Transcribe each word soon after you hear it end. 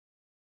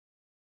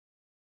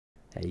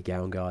How you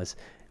going, guys?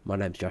 My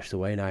name's Josh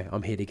Luino.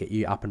 I'm here to get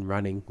you up and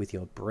running with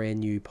your brand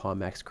new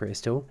Pimax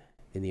CRYSTAL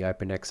in the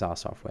OpenXR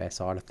software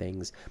side of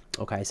things.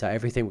 Okay, so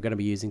everything we're going to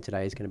be using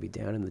today is going to be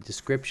down in the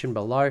description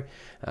below.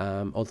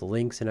 All the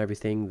links and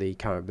everything, the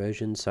current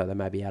version, so they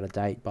may be out of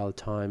date by the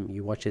time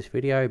you watch this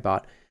video,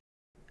 but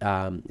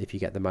if you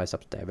get the most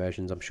up-to-date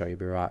versions, I'm sure you'll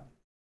be right.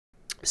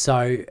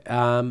 So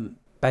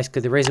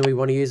basically, the reason we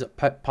want to use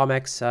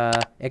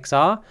Pimax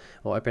XR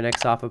or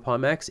OpenXR for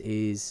Pimax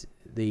is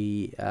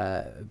the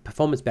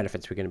performance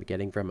benefits we're going to be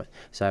getting from it.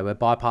 So we're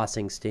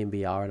bypassing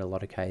SteamVR in a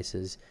lot of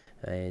cases,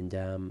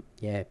 and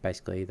yeah,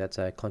 basically that's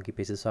a clunky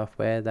piece of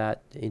software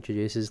that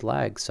introduces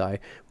lag, so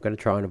we're going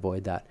to try and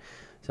avoid that.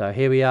 So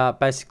here we are,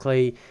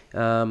 basically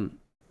we're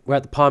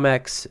at the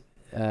Pimax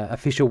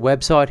official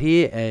website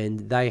here, and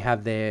they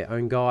have their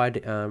own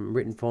guide,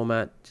 written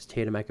format. Just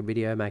here to make a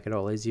video, make it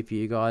all easy for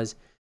you guys.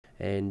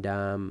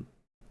 And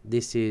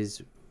this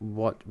is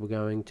what we're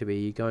going to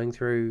be going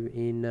through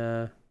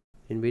in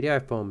video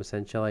form,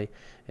 essentially.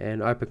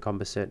 And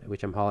OpenComposite,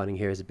 which I'm highlighting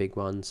here, is a big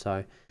one.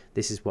 So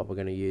this is what we're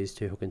going to use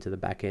to hook into the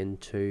back end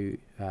to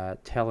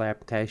tell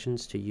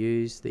applications to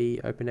use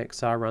the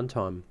OpenXR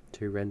runtime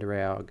to render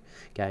our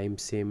game,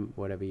 sim,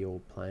 whatever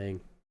you're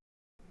playing.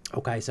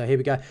 Okay, so here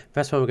we go.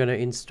 First one we're going to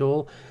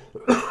install,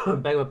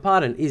 beg my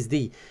pardon, is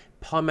the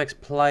Pimax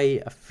Play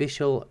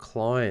official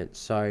client.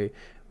 So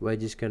we're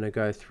just going to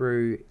go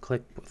through,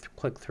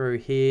 click through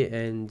here,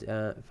 and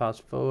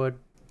fast forward.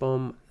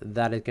 Boom,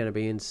 that is going to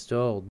be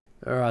installed.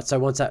 All right, so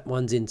once that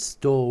one's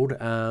installed,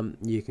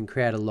 you can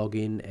create a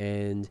login,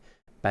 and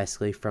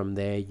basically from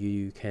there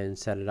you can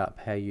set it up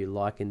how you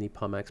like in the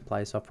Pimax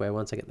Play software.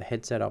 Once I get the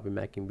headset, I'll be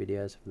making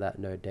videos for that,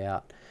 no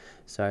doubt.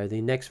 So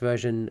the next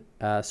version,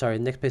 the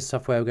next piece of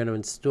software we're going to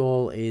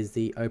install is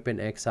the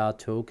OpenXR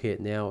ToolKit.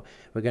 Now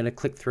we're going to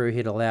click through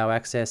here to allow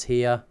access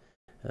here,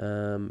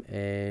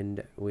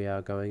 and we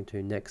are going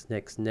to next,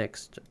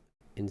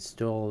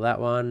 install that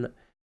one,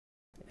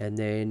 and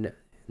then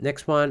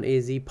next one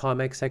is the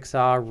Pimax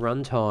XR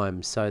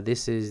runtime. So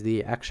this is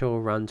the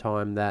actual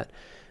runtime that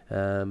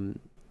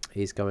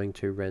is going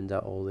to render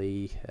all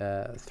the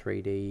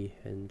 3D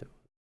and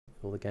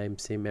all the game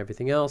sim,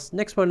 everything else.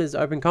 Next one is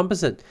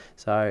OpenComposite.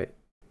 So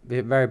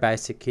very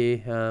basic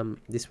here.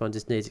 This one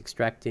just needs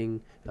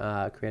extracting,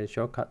 create a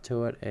shortcut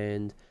to it,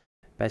 and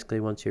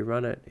basically once you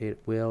run it, it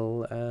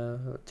will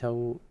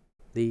tell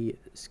the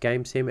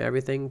game sim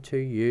everything to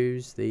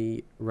use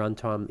the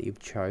runtime that you've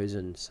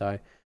chosen. So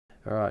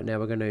alright, now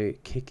we're going to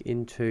kick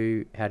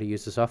into how to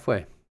use the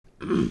software.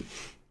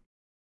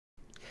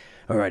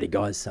 Alrighty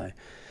guys, so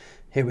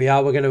here we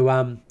are. We're going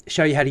to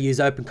show you how to use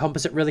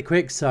OpenComposite really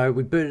quick. So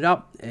we boot it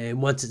up,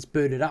 and once it's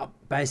booted up,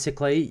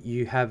 basically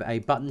you have a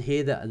button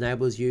here that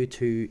enables you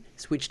to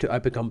switch to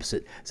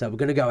OpenComposite. So we're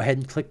going to go ahead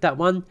and click that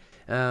one.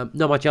 Not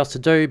much else to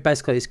do.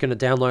 Basically it's going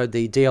to download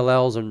the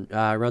DLLs and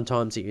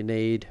runtimes that you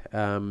need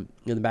in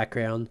the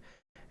background,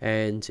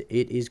 and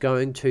it is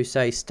going to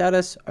say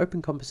status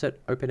OpenComposite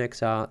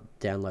OpenXR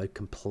download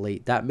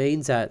complete. That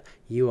means that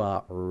you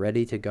are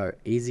ready to go.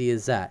 Easy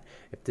as that.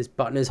 If this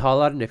button is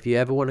highlighted, and if you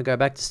ever want to go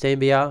back to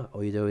SteamVR,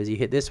 all you do is you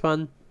hit this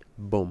one,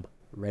 boom,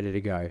 ready to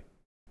go.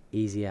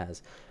 Easy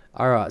as.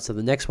 Alright, so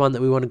the next one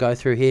that we want to go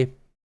through here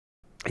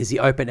is the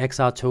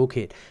OpenXR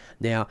toolkit.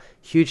 Now,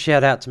 huge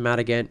shout out to Matt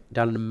again,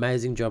 done an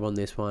amazing job on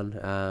this one.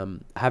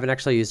 I haven't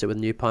actually used it with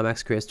new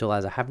Pimax CRYSTAL,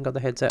 as I haven't got the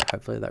headset.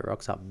 Hopefully that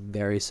rocks up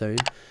very soon.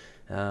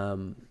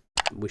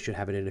 We should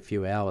have it in a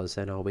few hours,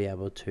 and I'll be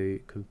able to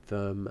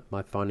confirm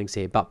my findings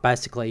here. But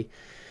basically,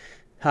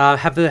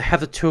 have the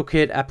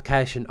toolkit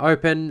application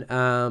open.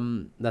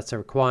 That's a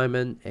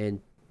requirement, and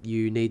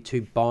you need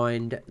to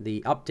bind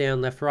the up,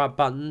 down, left, right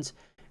buttons.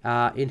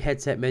 In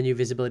headset menu,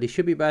 visibility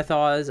should be both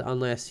eyes,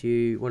 unless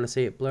you want to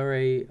see it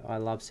blurry. I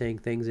love seeing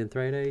things in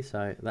 3D,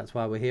 so that's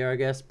why we're here, I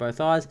guess, both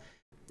eyes.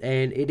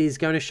 And it is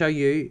going to show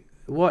you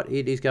what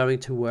it is going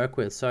to work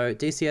with. So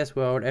DCS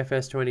World,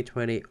 FS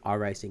 2020,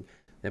 iRacing.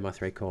 They're my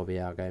 3 core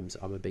VR games.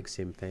 I'm a big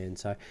sim fan,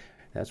 so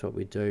that's what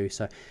we do.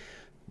 So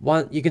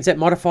you can set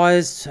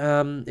modifiers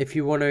if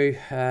you want to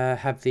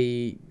have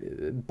the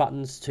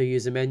buttons to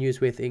use the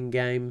menus with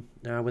in-game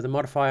with a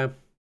modifier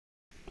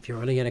if you're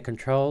running out of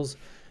controls.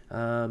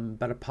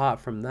 But apart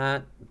from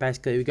that,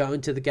 basically we go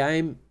into the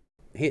game,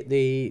 hit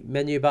the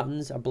menu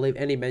buttons. I believe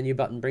any menu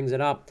button brings it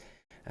up,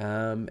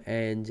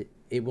 and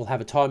it will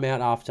have a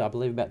timeout after, I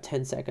believe, about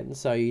 10 seconds.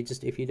 So you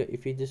just, if you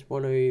just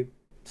want to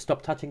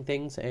stop touching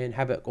things and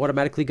have it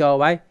automatically go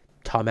away,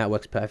 timeout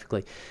works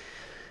perfectly.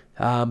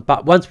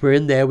 But once we're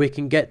in there, we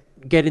can get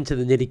into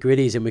the nitty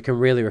gritties, and we can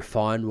really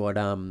refine what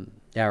our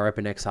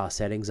OpenXR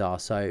settings are.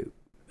 So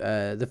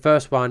the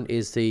first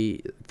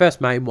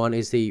main one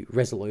is the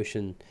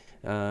resolution.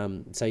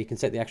 So you can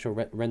set the actual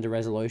render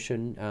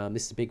resolution.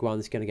 This is a big one.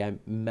 It's going to gain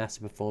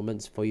massive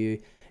performance for you,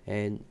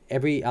 and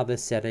every other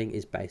setting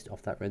is based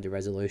off that render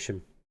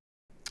resolution.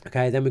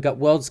 Okay, then we've got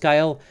world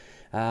scale.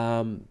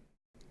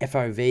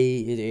 FOV,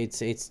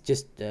 it's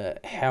just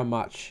how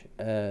much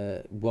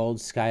world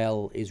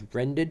scale is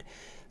rendered.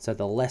 So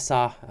the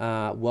lesser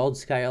world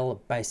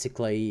scale,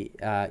 basically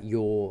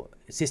your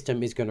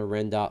system is going to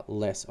render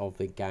less of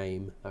the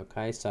game.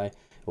 Okay, so,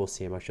 or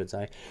sim I should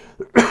say.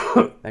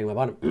 Bang my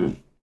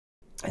button.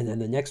 And then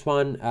the next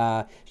one,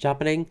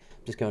 sharpening,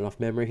 just going off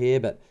memory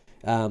here, but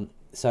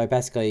so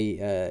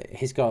basically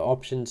he's got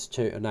options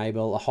to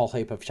enable a whole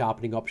heap of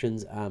sharpening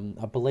options. I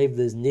believe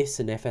there's NIS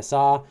and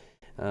FSR.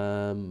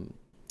 Can't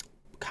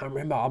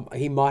remember.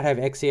 He might have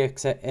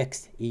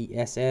XESS.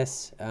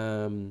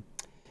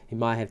 He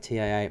might have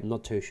TAA. I'm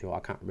not too sure. I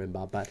can't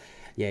remember. But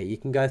yeah, you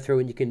can go through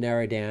and you can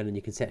narrow down and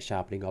you can set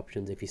sharpening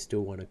options if you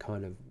still want to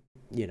kind of,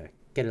 you know,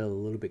 get it a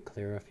little bit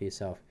clearer for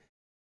yourself.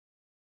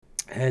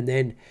 And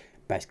then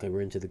basically we're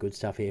into the good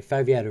stuff here.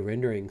 Foveated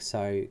rendering.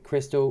 So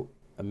Crystal,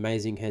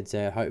 amazing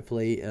headset.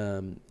 Hopefully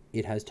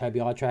it has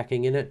Tobii eye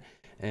tracking in it.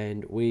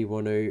 And we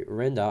want to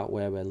render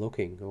where we're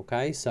looking.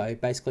 Okay, so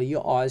basically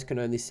your eyes can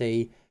only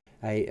see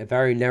a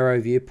very narrow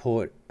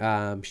viewport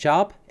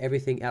sharp.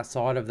 Everything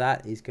outside of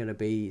that is going to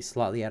be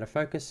slightly out of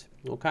focus.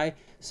 Okay,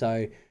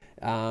 so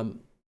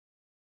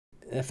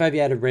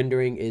foveated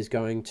rendering is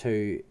going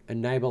to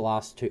enable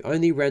us to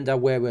only render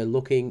where we're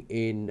looking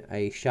in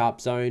a sharp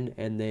zone,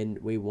 and then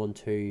we want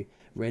to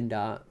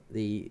render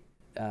the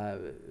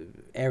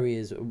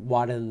areas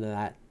wider than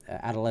that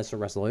at a lesser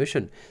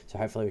resolution. So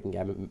hopefully we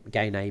can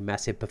gain a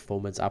massive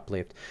performance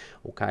uplift.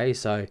 Okay,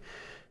 so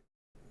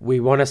we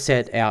want to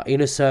set our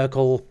inner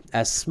circle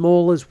as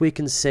small as we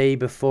can see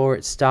before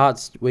it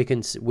starts. We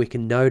can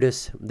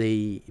notice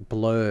the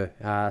blur,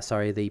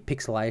 the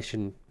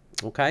pixelation.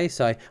 Okay,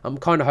 so I'm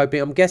kind of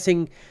hoping, I'm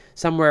guessing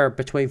somewhere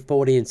between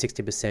 40 and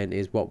 60%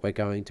 is what we're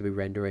going to be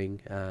rendering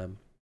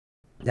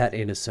that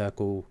inner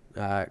circle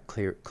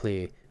clear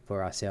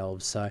for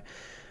ourselves. So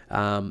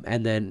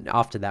and then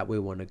after that we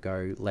want to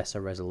go lesser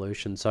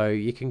resolution, so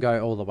you can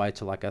go all the way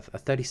to like a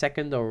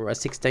 32nd or a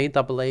 16th,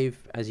 I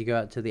believe, as you go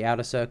out to the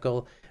outer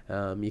circle.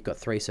 You've got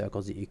 3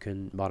 circles that you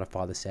can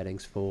modify the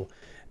settings for,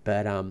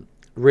 but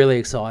really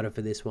excited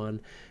for this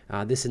one.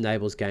 This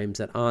enables games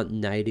that aren't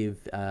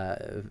native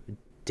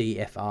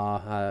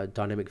DFR,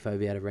 Dynamic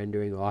Foveated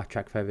Rendering, or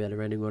eye-track Foveated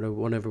Rendering,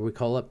 whatever we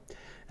call it,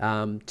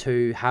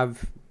 to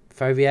have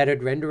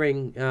foveated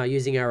rendering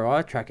using our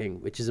eye tracking,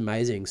 which is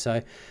amazing.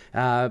 So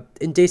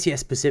in DCS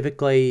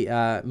specifically,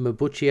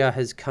 Mabuchia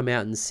has come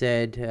out and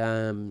said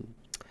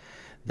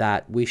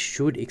that we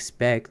should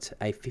expect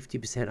a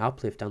 50%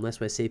 uplift unless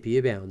we're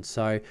CPU bound.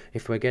 So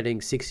if we're getting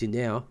 60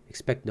 now,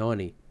 expect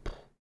 90.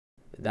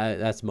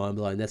 That's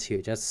mind-blowing. That's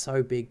huge. That's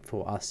so big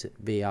for us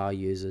VR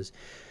users.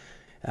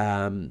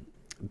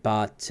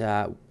 But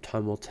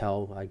time will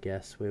tell, I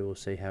guess. We will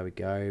see how we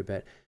go.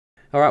 But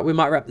all right, we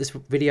might wrap this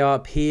video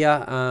up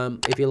here.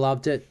 If you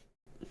loved it,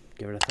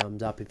 give it a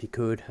thumbs up if you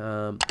could.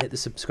 Hit the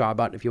subscribe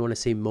button if you want to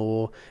see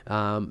more.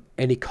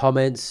 Any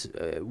comments,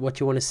 what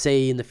you want to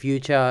see in the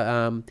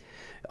future.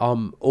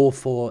 I'm all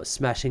for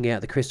smashing out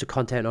the Crystal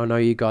content. I know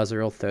you guys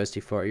are all thirsty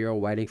for it. You're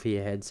all waiting for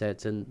your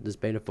headsets, and there's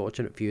been a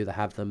fortunate few that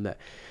have them that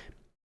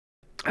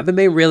haven't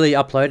been really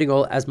uploading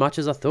all as much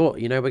as I thought.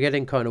 You know, we're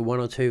getting kind of 1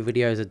 or 2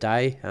 videos a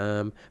day.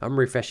 I'm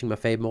refreshing my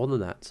feed more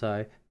than that.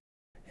 So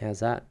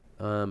how's that?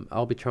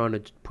 I'll be trying to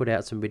put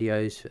out some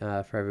videos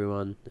for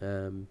everyone,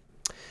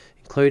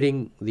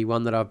 including the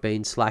one that I've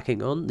been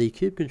slacking on, the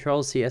Cube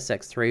Control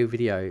CSX3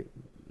 video,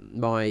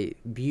 my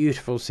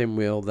beautiful sim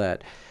wheel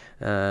that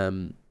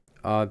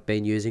I've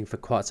been using for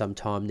quite some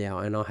time now,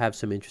 and I have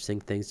some interesting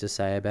things to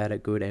say about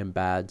it, good and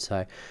bad. So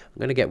I'm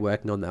going to get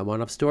working on that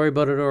one. I've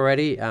storyboarded it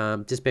already,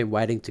 just been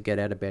waiting to get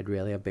out of bed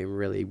really. I've been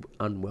really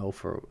unwell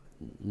for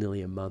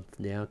nearly a month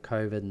now,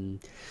 COVID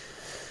and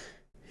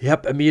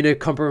yep,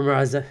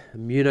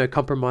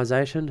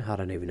 immunocompromisation. I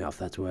don't even know if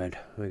that's a word.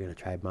 We're going to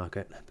trademark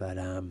it, but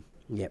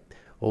yep,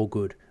 all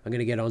good. I'm going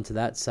to get onto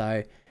that.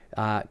 So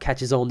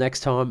catch us all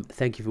next time.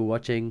 Thank you for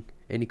watching.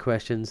 Any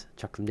questions,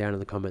 chuck them down in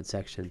the comment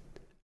section.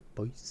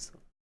 Peace.